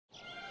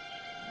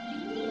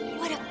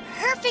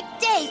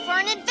day for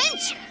an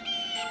adventure.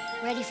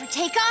 Ready for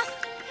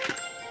takeoff?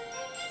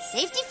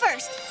 Safety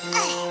first. All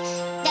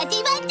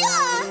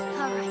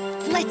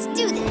right, let's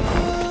do this.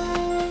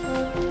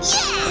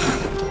 Yeah!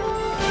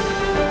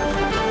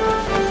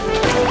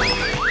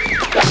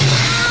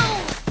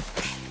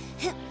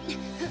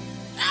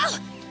 Ow!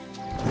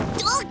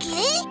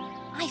 Okay?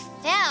 I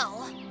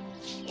fell.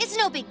 It's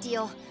no big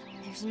deal.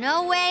 There's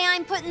no way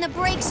I'm putting the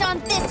brakes on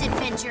this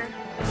adventure.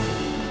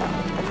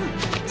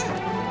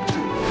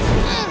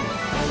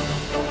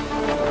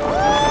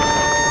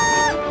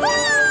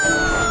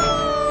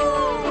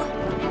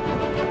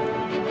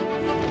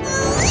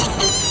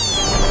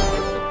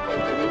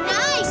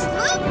 Nice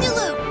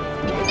loop-de-loop.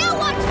 Now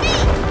watch me.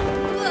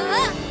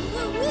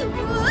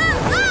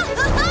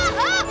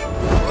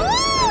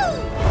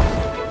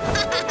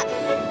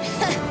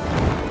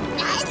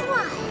 Nice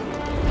one.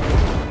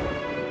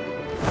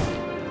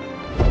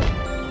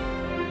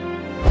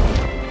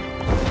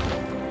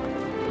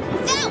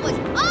 That was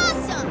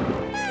awesome!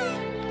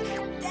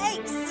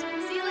 Thanks!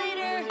 See you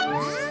later!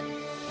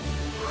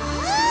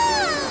 Huh?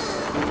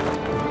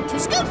 2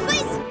 scoops,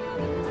 please!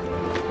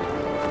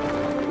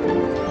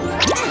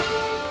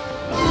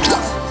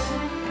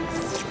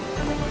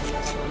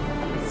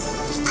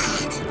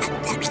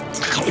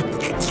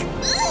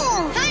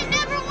 I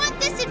never want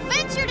this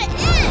adventure to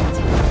end!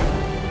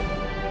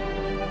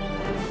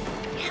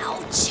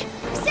 Ouch!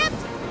 Except,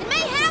 it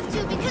may have to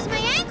because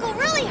my ankle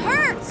really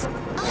hurts.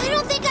 I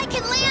don't think I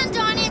can land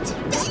on it.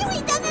 What are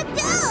we gonna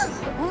do?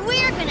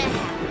 We're gonna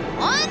have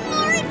one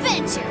more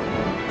adventure.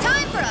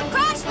 Time for a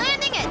crash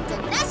landing at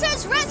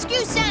Vanessa's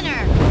Rescue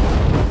Center.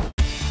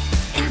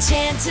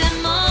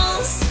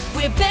 Enchantimals,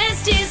 we're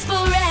besties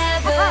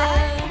forever.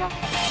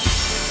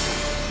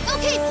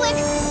 Okay, Flick,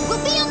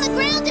 we'll be on the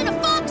ground in a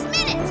fox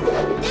minute.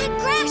 That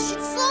crash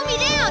should slow me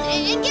down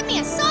and give me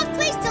a soft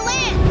place to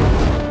land.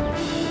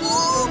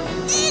 Oh,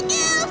 be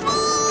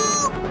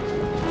careful!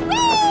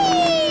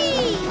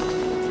 Whee!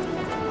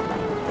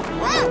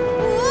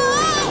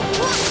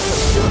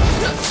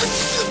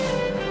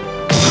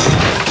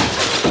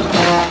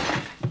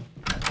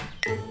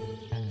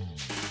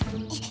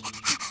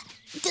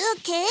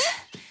 Okay?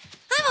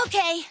 I'm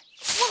okay.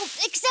 Well,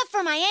 except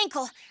for my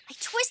ankle. I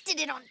twisted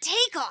it on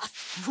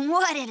takeoff.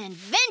 What an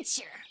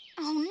adventure!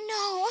 Oh,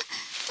 no.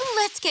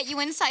 Let's get you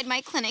inside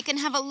my clinic and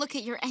have a look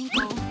at your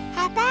ankle.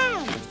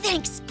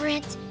 Thanks,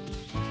 Sprint.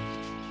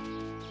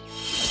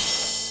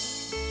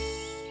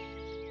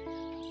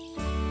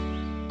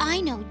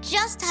 I know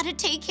just how to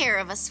take care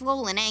of a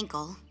swollen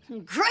ankle.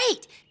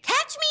 Great!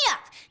 Catch me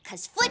up,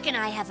 because Flick and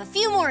I have a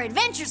few more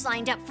adventures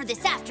lined up for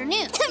this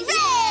afternoon.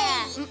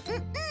 Yeah!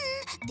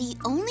 The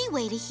only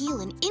way to heal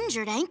an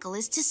injured ankle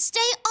is to stay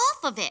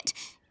off of it.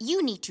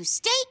 You need to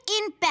stay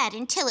in bed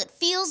until it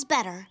feels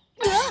better.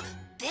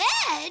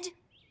 Bed?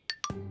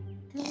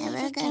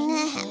 Never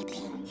gonna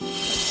happen.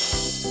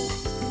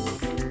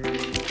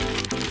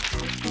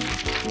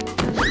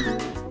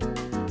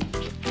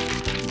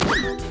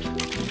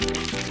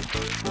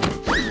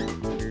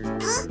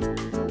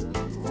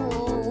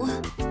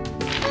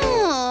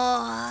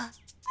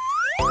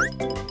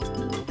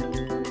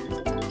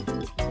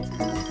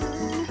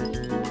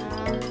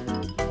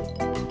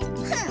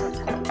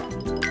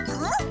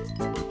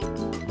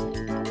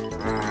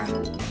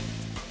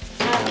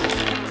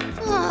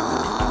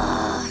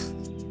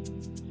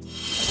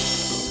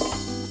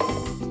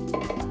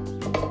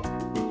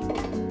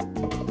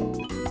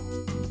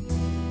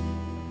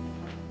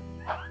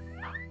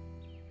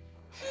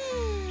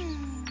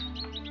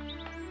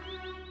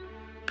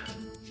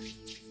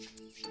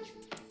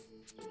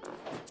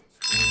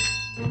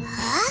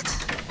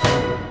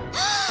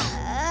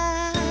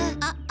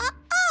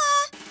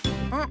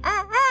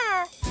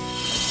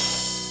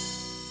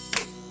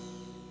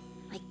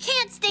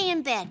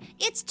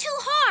 It's too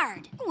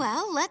hard.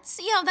 Well, let's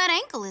see how that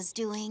ankle is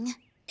doing.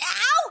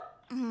 Ow!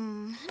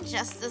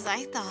 Just as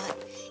I thought.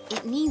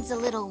 It needs a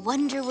little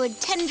Wonderwood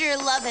tender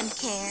love and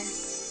care.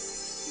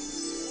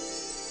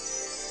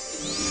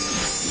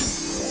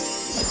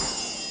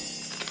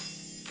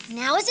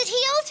 Now is it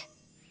healed?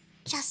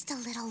 Just a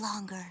little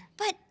longer.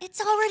 But it's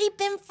already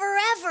been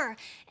forever,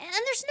 and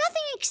there's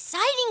nothing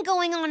exciting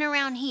going on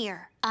around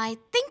here. I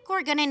think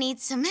we're gonna need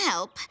some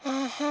help.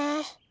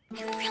 I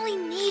really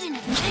need an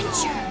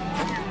adventure.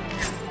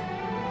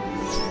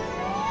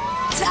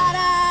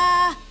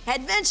 Ta-da!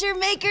 Adventure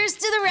makers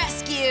to the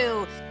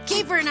rescue!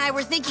 Keeper and I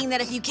were thinking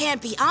that if you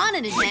can't be on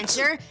an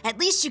adventure, at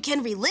least you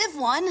can relive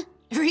one.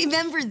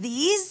 Remember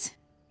these?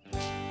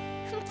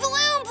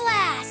 Balloon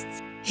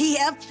blasts!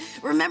 Yep.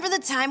 Remember the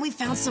time we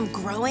found some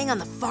growing on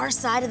the far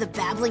side of the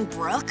babbling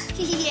brook?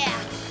 Yeah.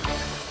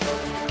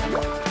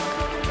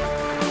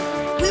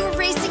 We were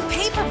racing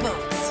paper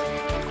boats.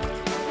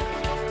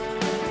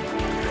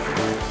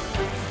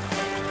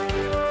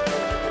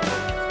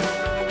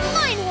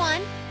 Mine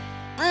won.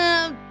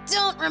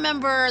 Don't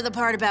remember the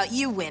part about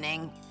you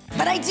winning.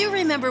 But I do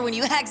remember when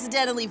you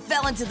accidentally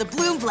fell into the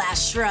bloom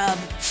blast shrub.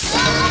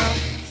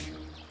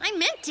 I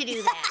meant to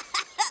do that.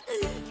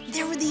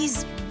 There were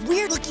these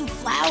weird-looking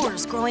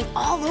flowers growing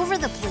all over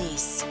the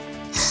place.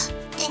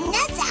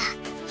 Danessa.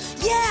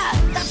 Yeah,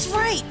 that's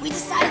right. We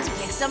decided to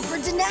pick some for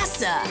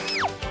Danessa.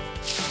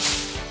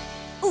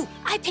 Ooh,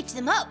 I picked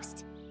the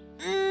most.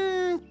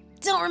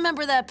 Don't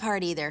remember that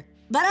part either.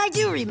 But I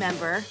do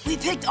remember. We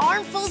picked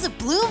armfuls of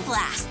bloom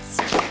blasts.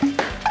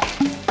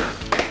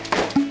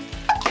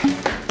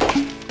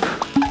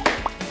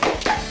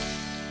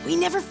 We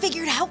never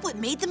figured out what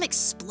made them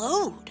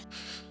explode.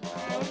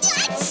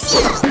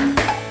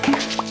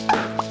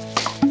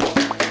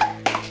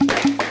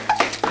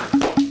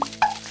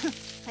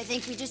 I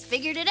think we just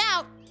figured it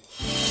out.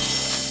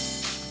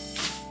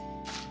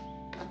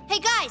 Hey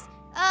guys,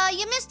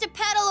 you missed a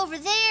petal over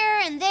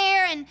there, and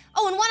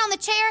oh, and one on the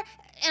chair,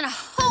 and a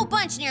whole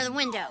bunch near the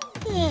window.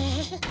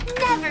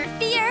 Never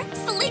fear,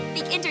 Sleek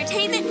Beak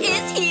Entertainment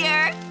is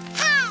here.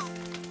 Hi!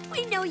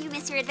 We know you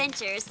miss your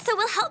adventures, so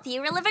we'll help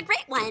you relive a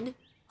great one.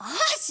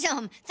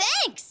 Awesome!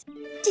 Thanks!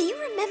 Do you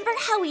remember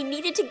how we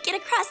needed to get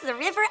across the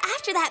river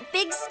after that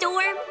big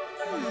storm?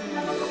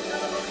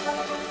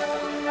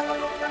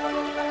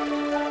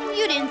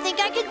 You didn't think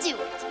I could do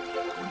it.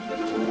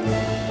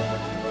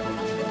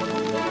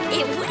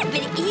 It would have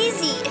been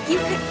easy if you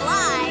could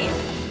fly.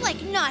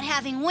 Like not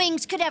having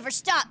wings could ever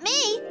stop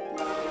me.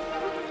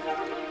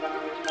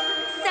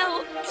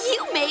 So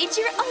you made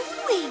your own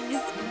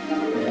wings.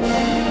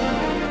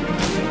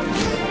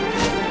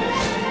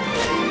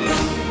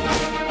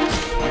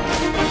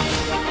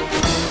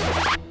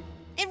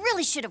 It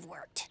really should have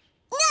worked.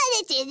 No,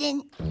 it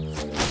didn't.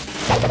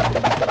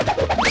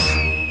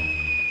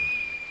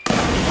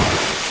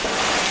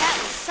 That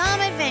was some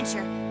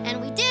adventure,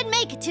 and we did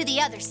make it to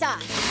the other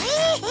side.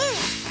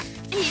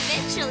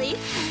 Eventually.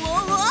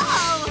 Whoa!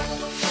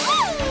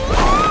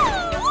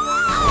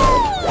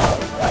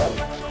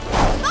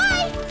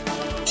 Bye!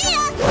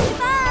 Yeah!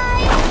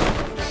 Bye!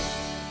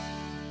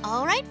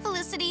 All right,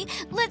 Felicity,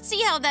 let's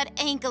see how that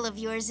ankle of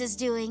yours is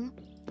doing.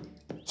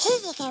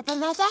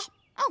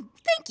 Oh,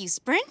 thank you,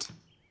 Sprint.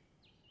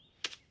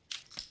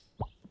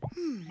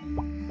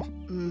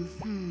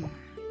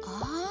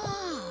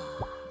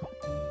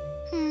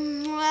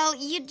 Well,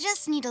 you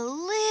just need a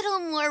little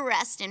more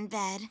rest in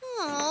bed.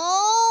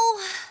 Oh,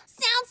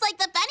 sounds like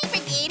the Bunny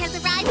Brigade has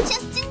arrived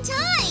just in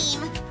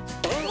time.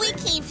 We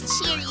came to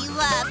cheer you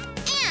up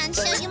and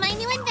show you my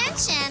new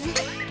invention.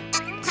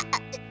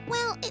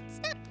 Well, it's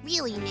not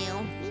really new.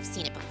 We've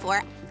seen it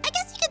before. I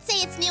guess you could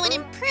say it's new and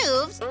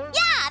improved.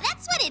 Yeah,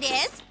 that's what it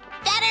is.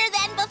 Better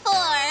than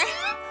before.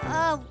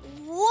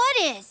 What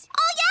is?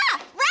 Oh,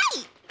 yeah,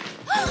 right.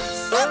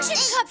 Suction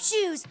cup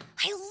shoes!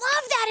 I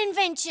love that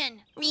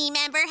invention!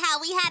 Remember how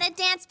we had a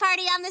dance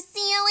party on the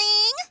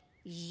ceiling?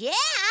 Yeah!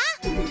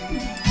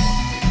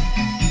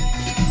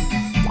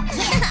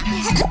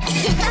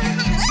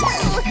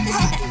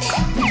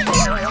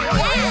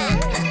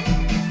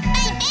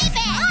 Hey,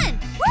 baby!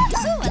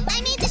 Fun!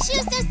 I made the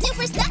shoes so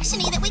super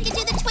suctiony that we could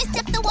do the twist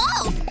up the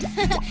walls.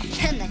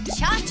 And the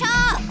cha-cha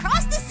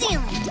across the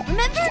ceiling,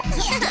 remember?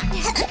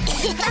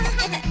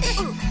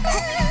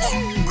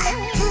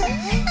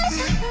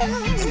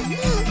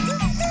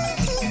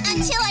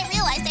 Until I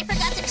realized I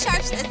forgot to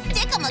charge the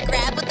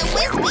stick-em-a-grab with the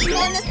whiz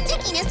beetle and the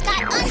stickiness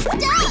got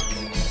unstuck.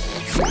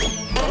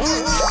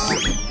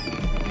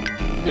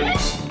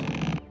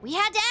 We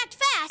had to act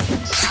fast.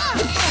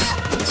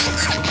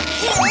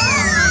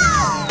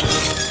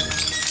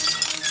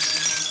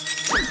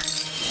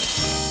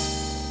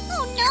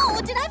 Oh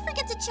no, did I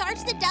forget to charge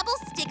the double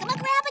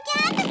stick-em-a-grab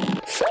again?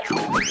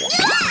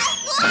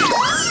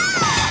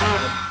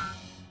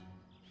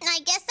 I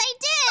guess I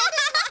did.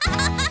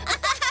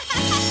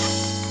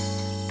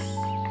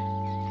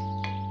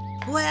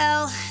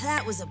 Well,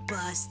 that was a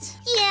bust.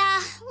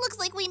 Yeah, looks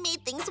like we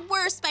made things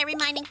worse by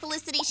reminding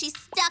Felicity she's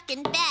stuck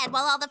in bed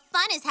while all the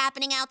fun is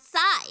happening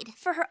outside.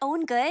 For her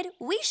own good,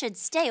 we should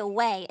stay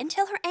away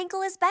until her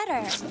ankle is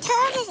better.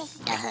 Totally.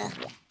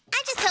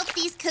 I just hope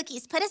these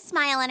cookies put a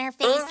smile on her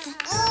face.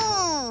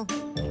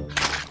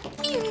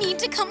 You need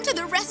to come to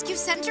the rescue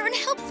center and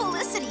help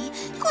Felicity.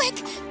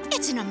 Quick,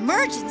 it's an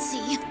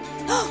emergency.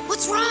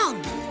 What's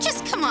wrong?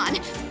 Just come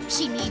on.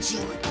 She needs you.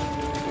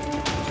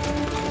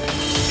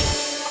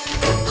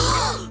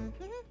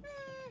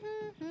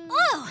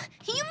 Oh,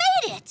 you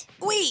made it!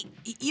 Wait,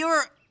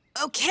 you're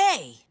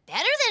okay.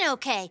 Better than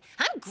okay.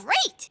 I'm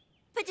great.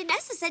 But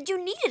Danessa said you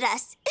needed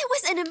us. It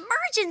was an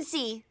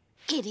emergency.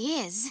 It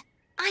is.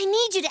 I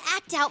need you to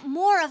act out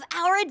more of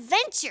our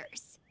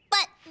adventures.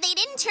 But they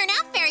didn't turn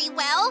out very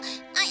well.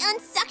 I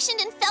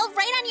unsuctioned and fell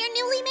right on your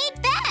newly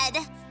made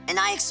bed. And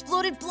I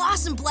exploded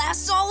blossom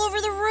blasts all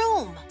over the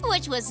room.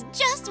 Which was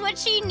just what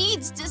she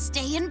needs to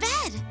stay in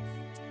bed.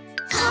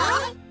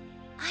 Huh?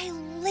 I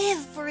live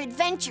for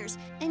adventures,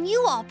 and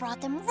you all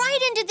brought them right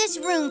into this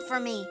room for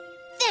me.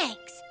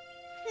 Thanks.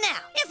 Now,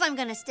 if I'm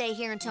gonna stay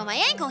here until my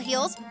ankle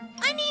heals,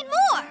 I need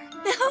more.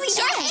 Oh,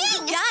 yes,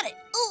 you got it.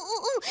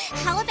 Ooh.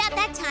 How about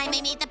that time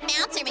I made the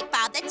bouncer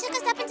McBob that took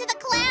us up into the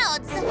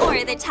clouds?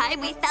 Or the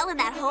time we fell in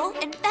that hole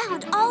and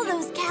found all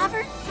those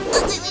caverns.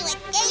 And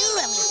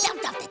we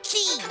jumped off the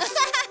tree.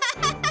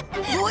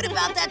 What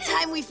about that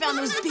time we found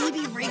those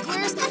baby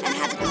wrigglers